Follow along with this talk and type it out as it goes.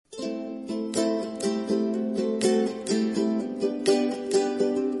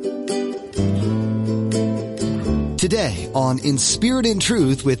Today on In Spirit and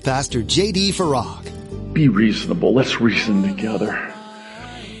Truth with Pastor J.D. Farag. Be reasonable. Let's reason together.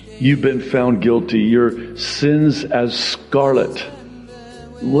 You've been found guilty. Your sins as scarlet.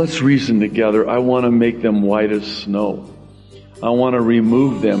 Let's reason together. I want to make them white as snow. I want to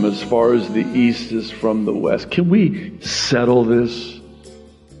remove them as far as the east is from the west. Can we settle this?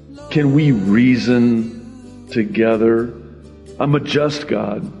 Can we reason together? I'm a just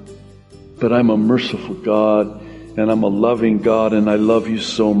God, but I'm a merciful God, and I'm a loving God, and I love you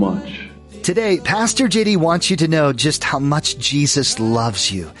so much. Today, Pastor J.D. wants you to know just how much Jesus loves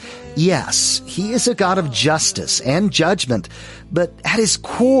you. Yes, He is a God of justice and judgment, but at His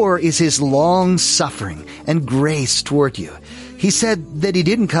core is His long suffering and grace toward you. He said that He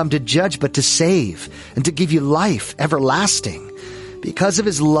didn't come to judge, but to save and to give you life everlasting. Because of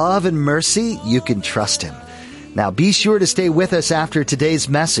His love and mercy, you can trust Him. Now be sure to stay with us after today's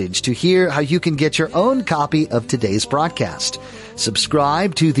message to hear how you can get your own copy of today's broadcast.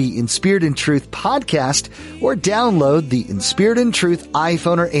 Subscribe to the In Spirit and Truth podcast or download the In Spirit and Truth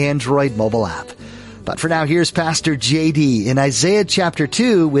iPhone or Android mobile app. But for now, here's Pastor J.D. in Isaiah chapter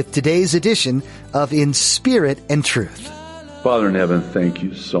 2 with today's edition of In Spirit and Truth. Father in heaven, thank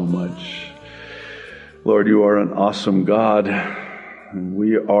you so much. Lord, you are an awesome God, and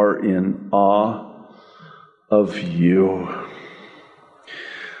we are in awe of you.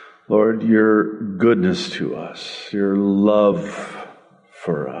 Lord, your goodness to us, your love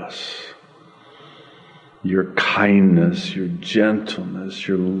for us, your kindness, your gentleness,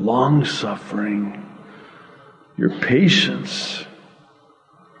 your long-suffering, your patience.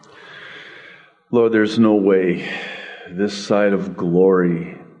 Lord, there's no way this side of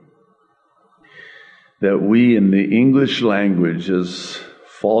glory that we in the English language, as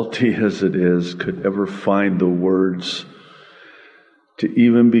faulty as it is, could ever find the words to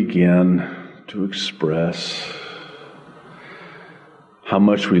even begin to express how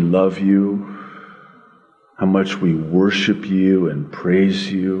much we love you, how much we worship you and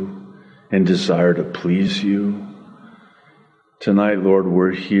praise you and desire to please you. Tonight, Lord,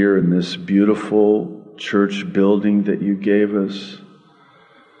 we're here in this beautiful church building that you gave us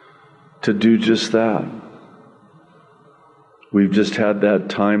to do just that. We've just had that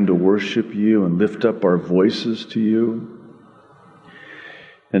time to worship you and lift up our voices to you.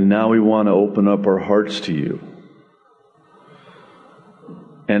 And now we want to open up our hearts to you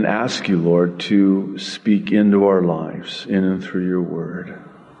and ask you, Lord, to speak into our lives in and through your word.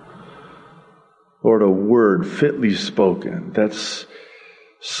 Lord, a word fitly spoken that's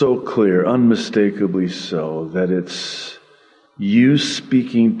so clear, unmistakably so, that it's you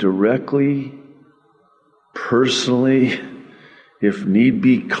speaking directly, personally, if need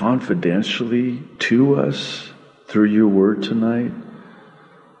be, confidentially to us through your word tonight,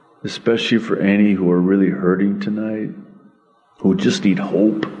 especially for any who are really hurting tonight, who just need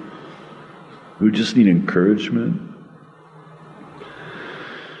hope, who just need encouragement.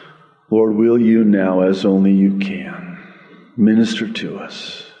 Lord, will you now, as only you can, minister to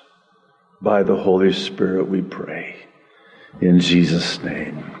us by the Holy Spirit, we pray. In Jesus'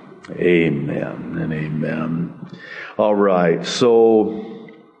 name, amen and amen. All right, so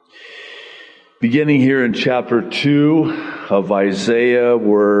beginning here in chapter 2 of Isaiah,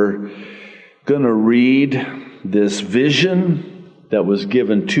 we're going to read this vision that was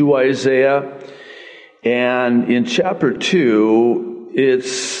given to Isaiah. And in chapter 2,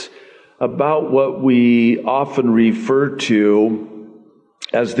 it's about what we often refer to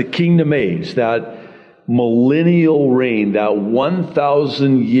as the kingdom age, that millennial reign, that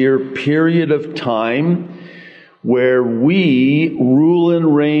 1,000-year period of time where we rule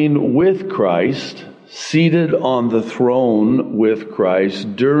and reign with Christ, seated on the throne with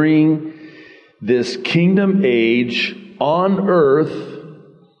Christ during this kingdom age on earth.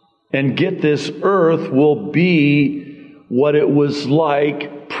 And get this, earth will be what it was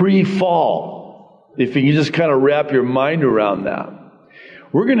like pre-fall. If you can just kind of wrap your mind around that.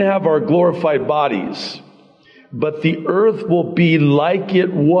 We're going to have our glorified bodies, but the earth will be like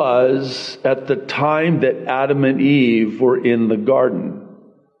it was at the time that Adam and Eve were in the garden.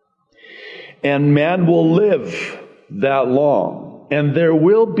 And man will live that long. And there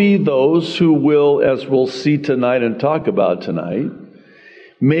will be those who will, as we'll see tonight and talk about tonight,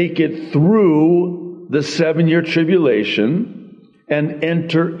 make it through the 7-year tribulation and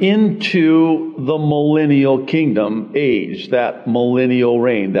enter into the millennial kingdom age, that millennial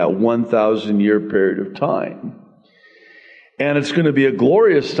reign, that 1,000-year period of time. And it's going to be a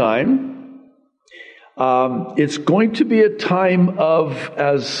glorious time. It's going to be a time of,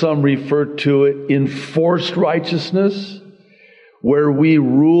 as some refer to it, enforced righteousness, where we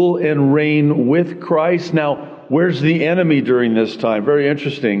rule and reign with Christ. Now, where's the enemy during this time? Very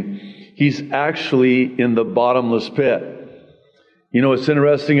interesting. He's actually in the bottomless pit. You know what's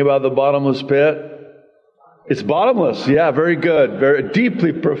interesting about the bottomless pit? It's bottomless. Yeah, very good. Very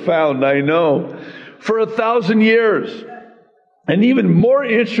deeply profound, I know. For 1,000 years. And even more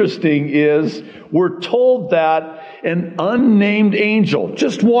interesting is we're told that an unnamed angel,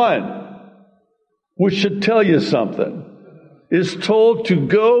 just one, which should tell you something, is told to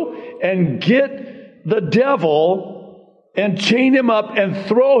go and get the devil and chain him up and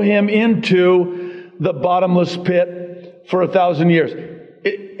throw him into the bottomless pit for 1,000 years.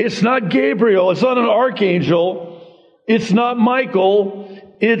 It's not Gabriel. It's not an archangel. It's not Michael.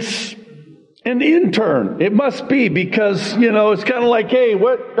 It's an intern. It must be because, it's kind of like, hey,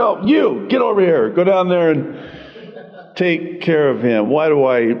 what? Oh, you, get over here. Go down there and take care of him.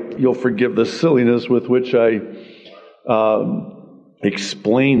 You'll forgive the silliness with which I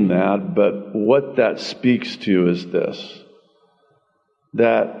explain that, but what that speaks to is this,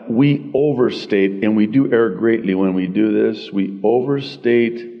 that we overstate, and we do err greatly when we do this, we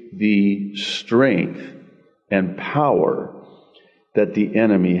overstate the strength and power that the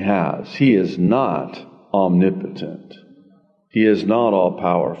enemy has. He is not omnipotent. He is not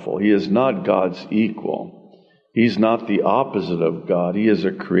all-powerful. He is not God's equal. He's not the opposite of God. He is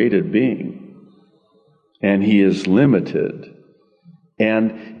a created being. And he is limited.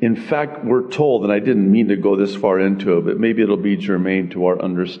 And in fact, we're told, and I didn't mean to go this far into it, but maybe it'll be germane to our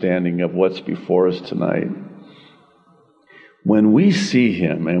understanding of what's before us tonight. When we see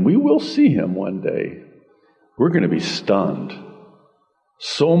him, and we will see him one day, we're going to be stunned.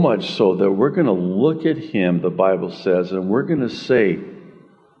 So much so that we're going to look at him, the Bible says, and we're going to say,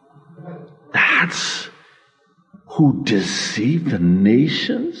 that's who deceived the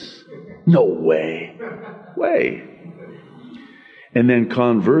nations? No way. And then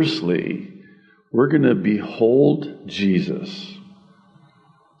conversely, we're going to behold Jesus.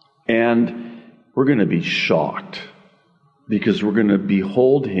 And we're going to be shocked because we're going to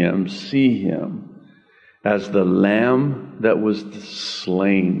behold him, see him as the Lamb that was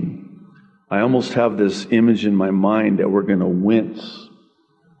slain. I almost have this image in my mind that we're going to wince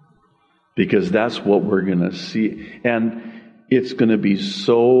because that's what we're going to see. And it's going to be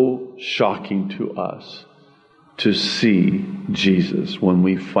so shocking to us to see Jesus when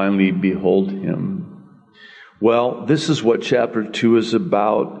we finally behold him. Well, this is what chapter 2 is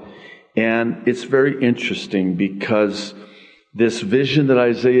about. And it's very interesting because this vision that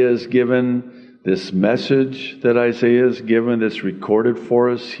Isaiah is given, this message that Isaiah is given, that's recorded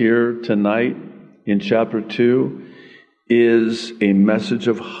for us here tonight in chapter 2, is a message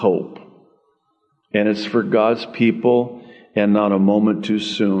of hope. And it's for God's people and not a moment too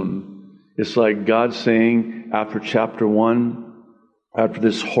soon. It's like God saying after chapter 1, after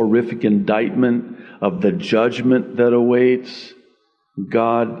this horrific indictment of the judgment that awaits,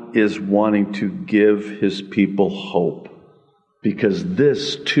 God is wanting to give his people hope. Because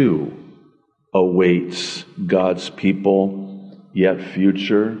this too awaits God's people, yet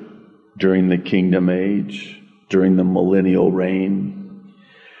future, during the kingdom age, during the millennial reign.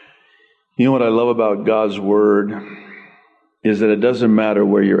 You know what I love about God's Word is that it doesn't matter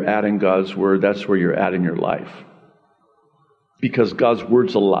where you're at in God's Word, that's where you're at in your life. Because God's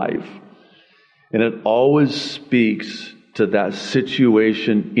Word's alive. And it always speaks to that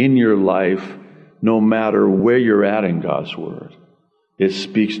situation in your life, no matter where you're at in God's Word. It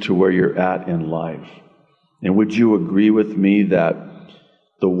speaks to where you're at in life. And would you agree with me that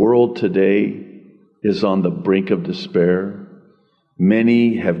the world today is on the brink of despair?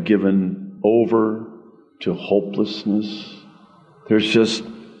 Many have given over to hopelessness. There's just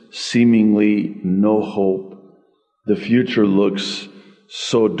seemingly no hope. The future looks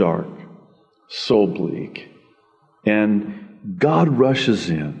so dark, so bleak. And God rushes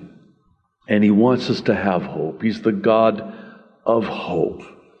in, and he wants us to have hope. He's the God of hope.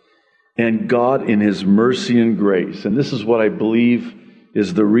 And God in his mercy and grace, and this is what I believe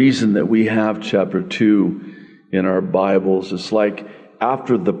is the reason that we have chapter 2 in our Bibles. It's like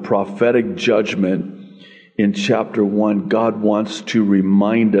after the prophetic judgment in chapter 1, God wants to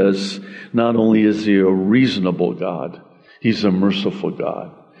remind us not only is he a reasonable God, he's a merciful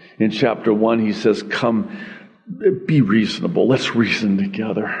God. In chapter 1, he says, come, be reasonable. Let's reason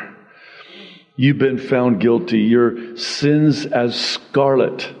together. You've been found guilty. Your sins as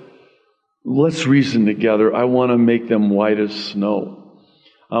scarlet. Let's reason together. I want to make them white as snow.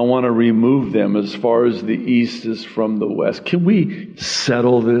 I want to remove them as far as the east is from the west. Can we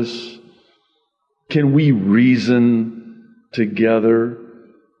settle this? Can we reason together?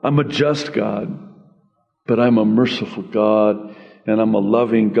 I'm a just God, but I'm a merciful God, and I'm a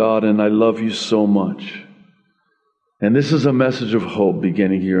loving God, and I love you so much. And this is a message of hope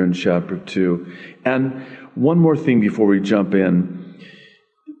beginning here in chapter 2. And one more thing before we jump in.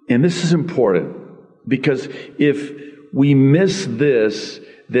 And this is important, because if we miss this,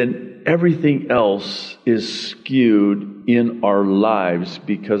 then everything else is skewed in our lives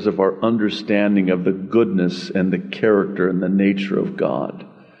because of our understanding of the goodness and the character and the nature of God.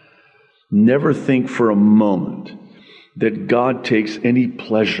 Never think for a moment that God takes any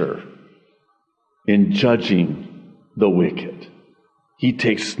pleasure in judging the wicked. He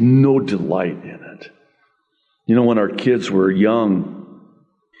takes no delight in it. You know, when our kids were young,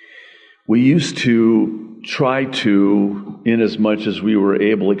 we used to try to, in as much as we were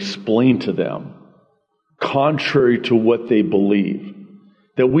able, explain to them, contrary to what they believe,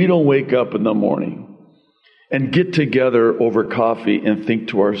 that we don't wake up in the morning and get together over coffee and think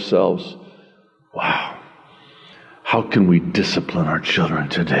to ourselves, wow, how can we discipline our children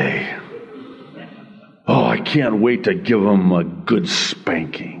today? Oh, I can't wait to give them a good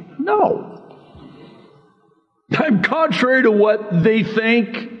spanking. No. I'm contrary to what they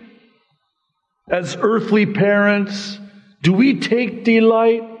think. As earthly parents, do we take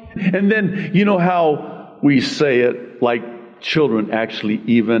delight? And then, you know how we say it, like children actually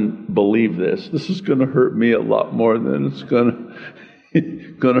even believe this. This is going to hurt me a lot more than it's going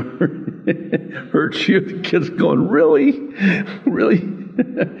to hurt you. The kid's going, really? Really?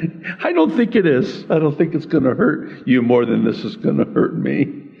 I don't think it is. I don't think it's going to hurt you more than this is going to hurt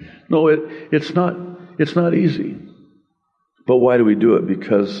me. No, it's not easy. But why do we do it?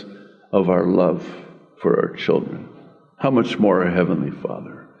 Because of our love for our children. How much more our Heavenly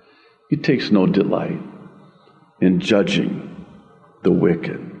Father? He takes no delight in judging the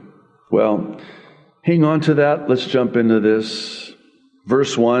wicked. Well, hang on to that. Let's jump into this.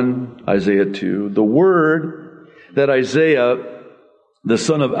 Verse 1, Isaiah 2. The word that Isaiah, the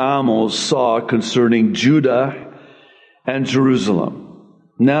son of Amos, saw concerning Judah and Jerusalem.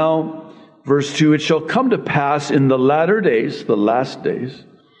 Now, verse 2, it shall come to pass in the latter days, the last days,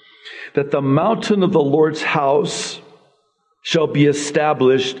 that the mountain of the Lord's house shall be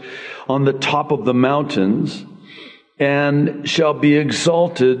established on the top of the mountains, and shall be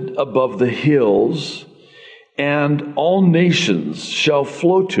exalted above the hills, and all nations shall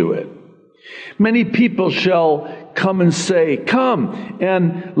flow to it. Many people shall come and say, come,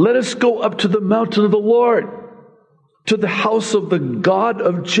 and let us go up to the mountain of the Lord, to the house of the God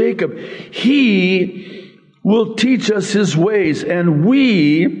of Jacob. He will teach us his ways, and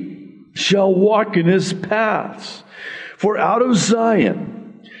we shall walk in his paths. For out of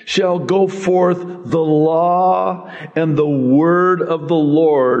Zion shall go forth the law and the word of the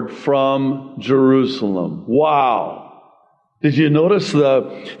Lord from Jerusalem. Wow. Did you notice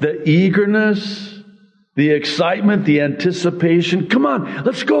the eagerness, the excitement, the anticipation? Come on,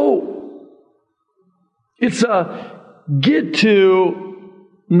 let's go. It's a get to,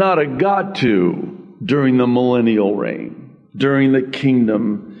 not a got to, during the millennial reign, during the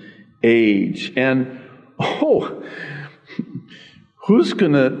kingdom age. And, who's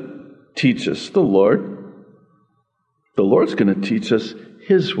going to teach us? The Lord. The Lord's going to teach us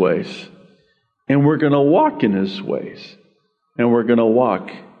his ways. And we're going to walk in his ways. And we're going to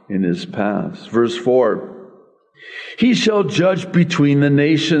walk in his paths. Verse 4. He shall judge between the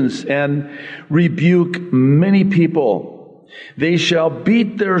nations and rebuke many people. They shall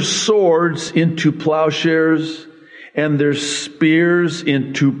beat their swords into plowshares and their spears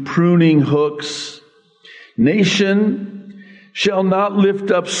into pruning hooks. Nation shall not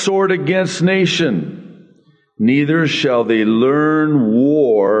lift up sword against nation, neither shall they learn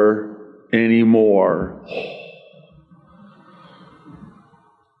war anymore.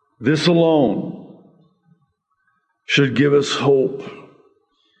 This alone should give us hope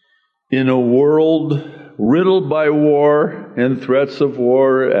in a world riddled by war and threats of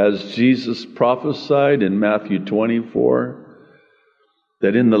war, as Jesus prophesied in Matthew 24,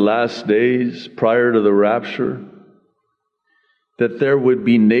 that in the last days, prior to the rapture, that there would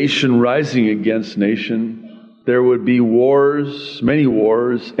be nation rising against nation, there would be wars, many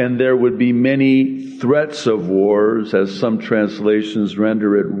wars, and there would be many threats of wars, as some translations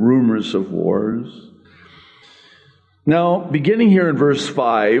render it, rumors of wars. Now, beginning here in verse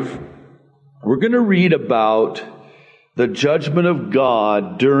 5, we're going to read about the judgment of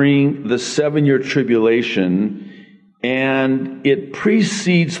God during the 7-year tribulation, and it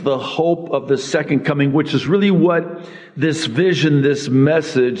precedes the hope of the second coming, which is really what this vision, this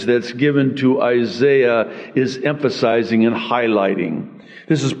message that's given to Isaiah is emphasizing and highlighting.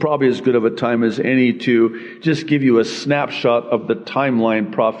 This is probably as good of a time as any to just give you a snapshot of the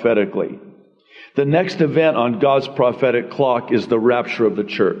timeline prophetically. The next event on God's prophetic clock is the rapture of the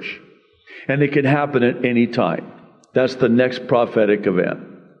church. And it can happen at any time. That's the next prophetic event.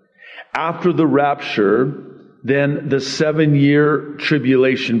 After the rapture, then the 7-year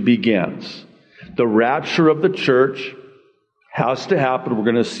tribulation begins. The rapture of the church has to happen. We're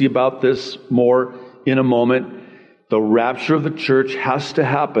going to see about this more in a moment. The rapture of the church has to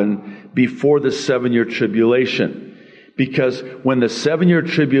happen before the 7-year tribulation. Because when the 7-year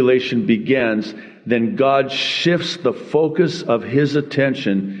tribulation begins, then God shifts the focus of His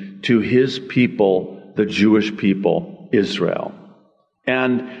attention to His people, the Jewish people, Israel.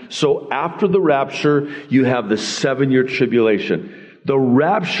 And so after the rapture, you have the 7-year tribulation. The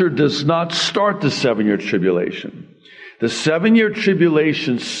rapture does not start the 7-year tribulation. The 7-year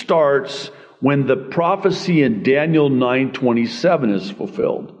tribulation starts when the prophecy in Daniel 9:27 is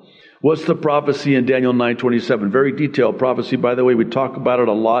fulfilled. What's the prophecy in Daniel 9:27? Very detailed prophecy, by the way. We talk about it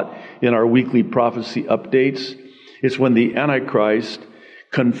a lot in our weekly prophecy updates. It's when the Antichrist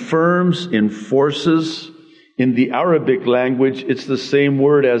confirms, enforces. In the Arabic language, it's the same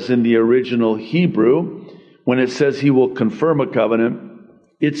word as in the original Hebrew. When it says he will confirm a covenant,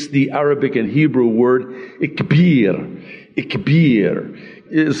 it's the Arabic and Hebrew word ikbir.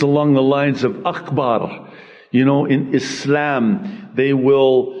 Ikbir is along the lines of akbar. You know, in Islam, they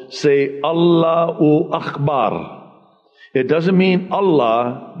will say Allahu Akbar. It doesn't mean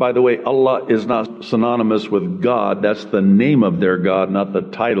Allah. By the way, Allah is not synonymous with God. That's the name of their God, not the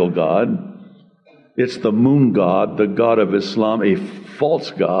title God. It's the moon god, the god of Islam, a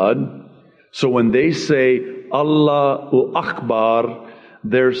false god. So when they say Allahu Akbar,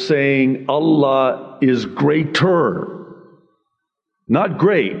 they're saying Allah is greater. Not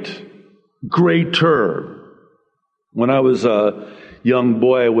great, greater. When I was a young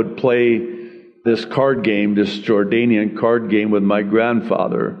boy, I would play this card game, this Jordanian card game with my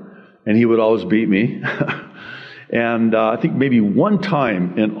grandfather, and he would always beat me. And I think maybe one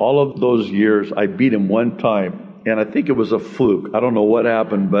time in all of those years, I beat him one time. And I think it was a fluke. I don't know what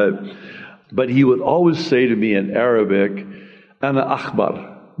happened, but he would always say to me in Arabic, Ana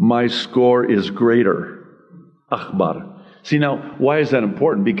Akhbar, my score is greater. Akhbar. See, now, why is that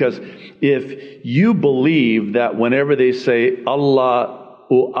important? Because if you believe that whenever they say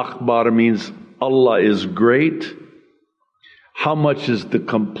Allahu Akbar means Allah is great, how much is the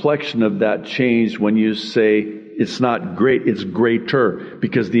complexion of that changed when you say it's not great, it's greater?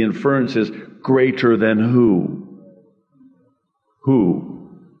 Because the inference is greater than who? Who?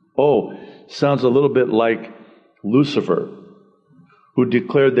 Oh, sounds a little bit like Lucifer, who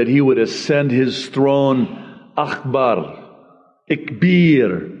declared that he would ascend his throne, Akbar,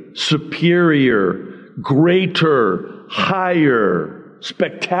 Ikbir, superior, greater, higher,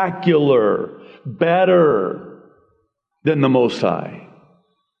 spectacular, better than the Most High.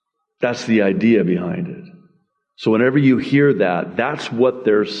 That's the idea behind it. So whenever you hear that, that's what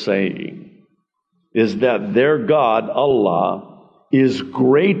they're saying, is that their God, Allah, is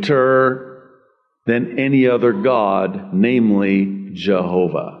greater than any other God, namely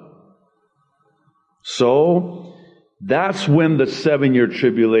Jehovah. So that's when the 7-year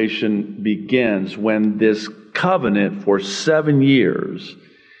tribulation begins, when this covenant for 7 years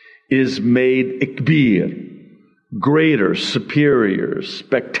is made ikbir, greater, superior,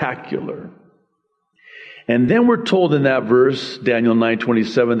 spectacular. And then we're told in that verse, Daniel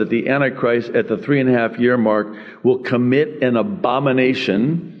 9:27, that the Antichrist at the 3.5-year mark will commit an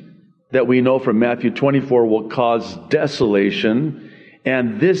abomination that we know from Matthew 24 will cause desolation.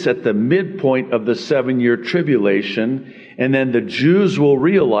 And this at the midpoint of the 7-year tribulation. And then the Jews will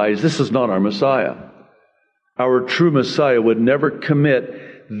realize this is not our Messiah. Our true Messiah would never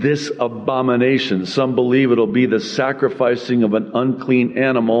commit this abomination. Some believe it'll be the sacrificing of an unclean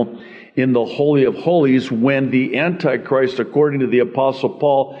animal in the Holy of Holies, when the Antichrist, according to the Apostle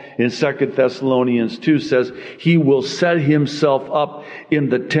Paul in 2 Thessalonians 2, says he will set himself up in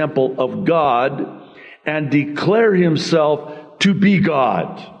the temple of God and declare himself to be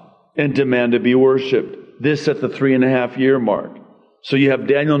God and demand to be worshipped. This at the 3.5-year mark. So you have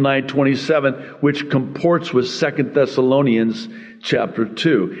Daniel 9:27, which comports with 2 Thessalonians chapter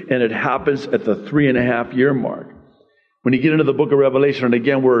 2. And it happens at the 3.5-year mark. When you get into the book of Revelation, and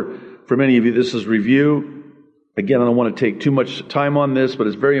again, for many of you, this is review. Again, I don't want to take too much time on this, but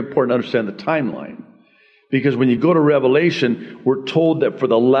it's very important to understand the timeline. Because when you go to Revelation, we're told that for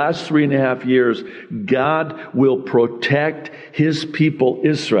the last 3.5 years, God will protect His people,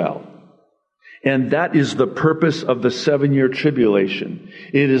 Israel. And that is the purpose of the 7-year tribulation.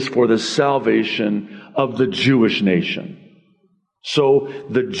 It is for the salvation of the Jewish nation. So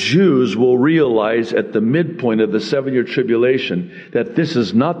the Jews will realize at the midpoint of the 7-year tribulation that this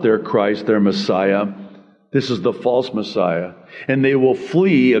is not their Christ, their Messiah, This is the false Messiah. And they will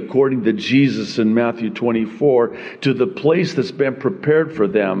flee, according to Jesus in Matthew 24, to the place that's been prepared for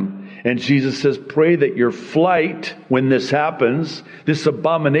them. And Jesus says, pray that your flight, when this happens, this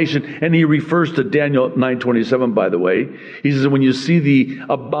abomination, and he refers to Daniel 9:27, by the way. He says, when you see the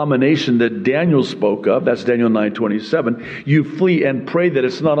abomination that Daniel spoke of, that's Daniel 9:27, you flee and pray that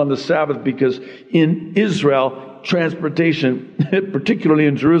it's not on the Sabbath, because in Israel, transportation, particularly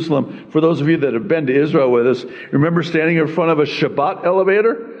in Jerusalem, for those of you that have been to Israel with us, remember standing in front of a Shabbat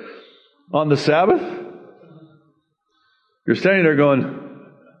elevator on the Sabbath? You're standing there going,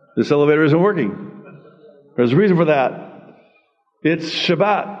 this elevator isn't working. There's a reason for that. It's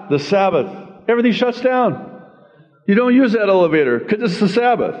Shabbat, the Sabbath. Everything shuts down. You don't use that elevator because it's the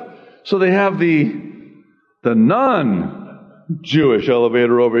Sabbath. So they have the non-Jewish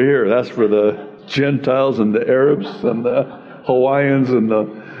elevator over here. That's for the Gentiles and the Arabs and the Hawaiians and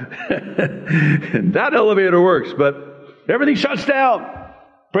and that elevator works, but everything shuts down.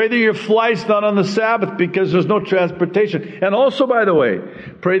 Pray that your flight's not on the Sabbath because there's no transportation. And also, by the way,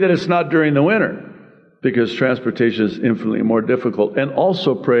 pray that it's not during the winter because transportation is infinitely more difficult. And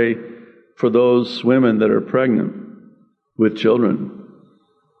also pray for those women that are pregnant with children,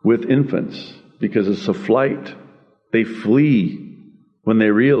 with infants, because it's a flight. They flee when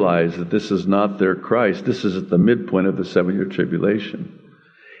they realize that this is not their Christ. This is at the midpoint of the 7-year tribulation.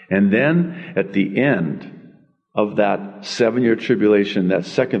 And then at the end of that 7-year tribulation, that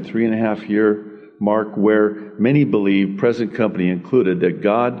second 3.5-year mark, where many believe, present company included, that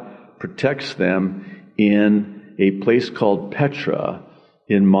God protects them in a place called Petra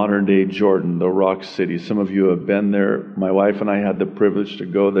in modern-day Jordan, the rock city. Some of you have been there. My wife and I had the privilege to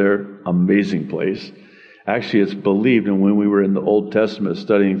go there. Amazing place. Actually, it's believed, and when we were in the Old Testament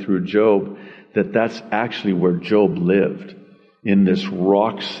studying through Job, that that's actually where Job lived, in this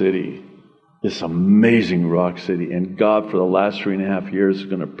rock city. This amazing rock city. And God, for the last 3.5 years, is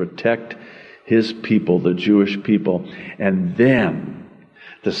going to protect His people, the Jewish people. And then,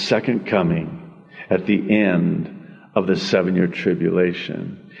 the second coming at the end of the 7-year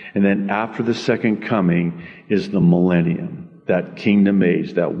tribulation. And then after the second coming is the millennium, that kingdom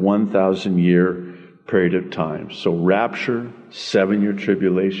age, that 1,000-year period of time. So rapture, 7-year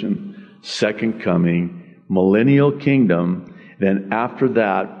tribulation, second coming, millennial kingdom. Then after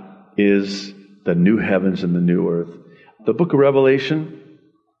that, is the new heavens and the new earth. The book of Revelation,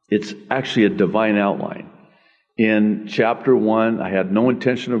 it's actually a divine outline. In chapter 1, I had no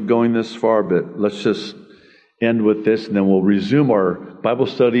intention of going this far, but let's just end with this, and then we'll resume our Bible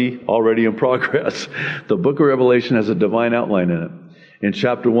study already in progress. The book of Revelation has a divine outline in it. In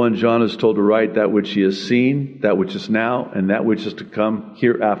chapter 1, John is told to write that which he has seen, that which is now, and that which is to come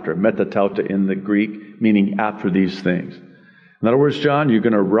hereafter. Metatauta in the Greek, meaning after these things. In other words, John, you're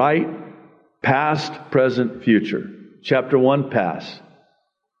going to write past, present, future. Chapter 1, past.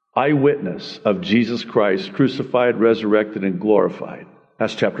 Eyewitness of Jesus Christ, crucified, resurrected, and glorified.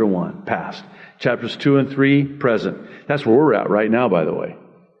 That's chapter 1, past. Chapters 2 and 3, present. That's where we're at right now, by the way.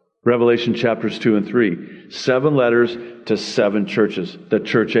 Revelation chapters 2 and 3. 7 letters to 7 churches, the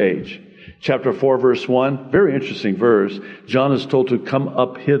church age. Chapter 4, verse 1, very interesting verse. John is told to come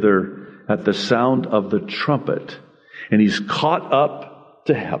up hither at the sound of the trumpet. And he's caught up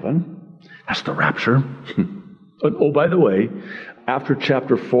to heaven. That's the rapture. Oh, by the way, after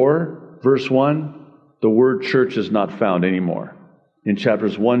chapter 4, verse 1, the word church is not found anymore. In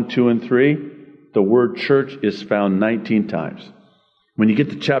chapters 1, 2, and 3, the word church is found 19 times. When you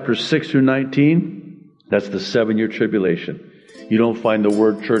get to chapters 6 through 19, that's the 7-year tribulation. You don't find the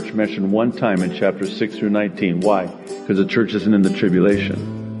word church mentioned one time in chapters 6 through 19. Why? Because the church isn't in the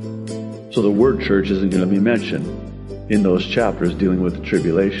tribulation. So the word church isn't going to be mentioned in those chapters dealing with the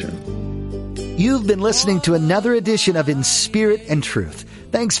tribulation. You've been listening to another edition of In Spirit and Truth.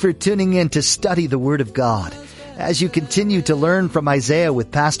 Thanks for tuning in to study the Word of God. As you continue to learn from Isaiah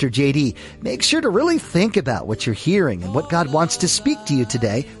with Pastor JD, make sure to really think about what you're hearing and what God wants to speak to you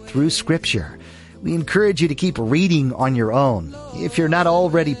today through Scripture. We encourage you to keep reading on your own. If you're not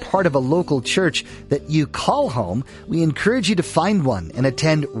already part of a local church that you call home, we encourage you to find one and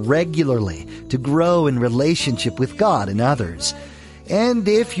attend regularly to grow in relationship with God and others. And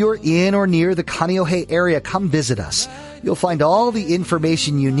if you're in or near the Kaneohe area, come visit us. You'll find all the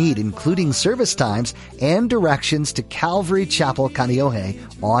information you need, including service times and directions to Calvary Chapel Kaneohe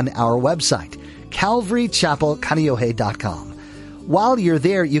on our website, calvarychapelkaneohe.com. While you're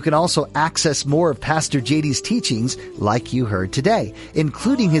there, you can also access more of Pastor JD's teachings like you heard today,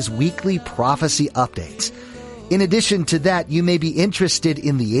 including his weekly prophecy updates. In addition to that, you may be interested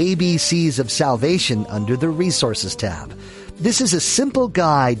in the ABCs of salvation under the Resources tab. This is a simple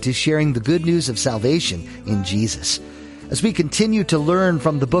guide to sharing the good news of salvation in Jesus. As we continue to learn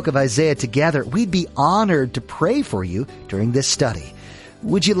from the book of Isaiah together, we'd be honored to pray for you during this study.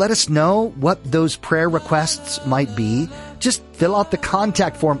 Would you let us know what those prayer requests might be? Just fill out the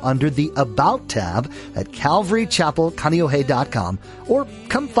contact form under the About tab at calvarychapelkaneohe.com or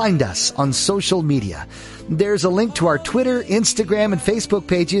come find us on social media. There's a link to our Twitter, Instagram, and Facebook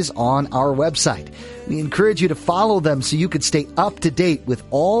pages on our website. We encourage you to follow them so you can stay up to date with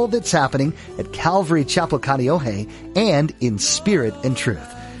all that's happening at Calvary Chapel Kaneohe and in spirit and truth.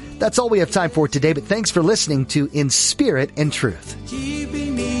 That's all we have time for today, but thanks for listening to In Spirit and Truth.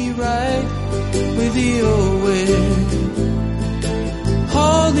 Keeping me right with you always.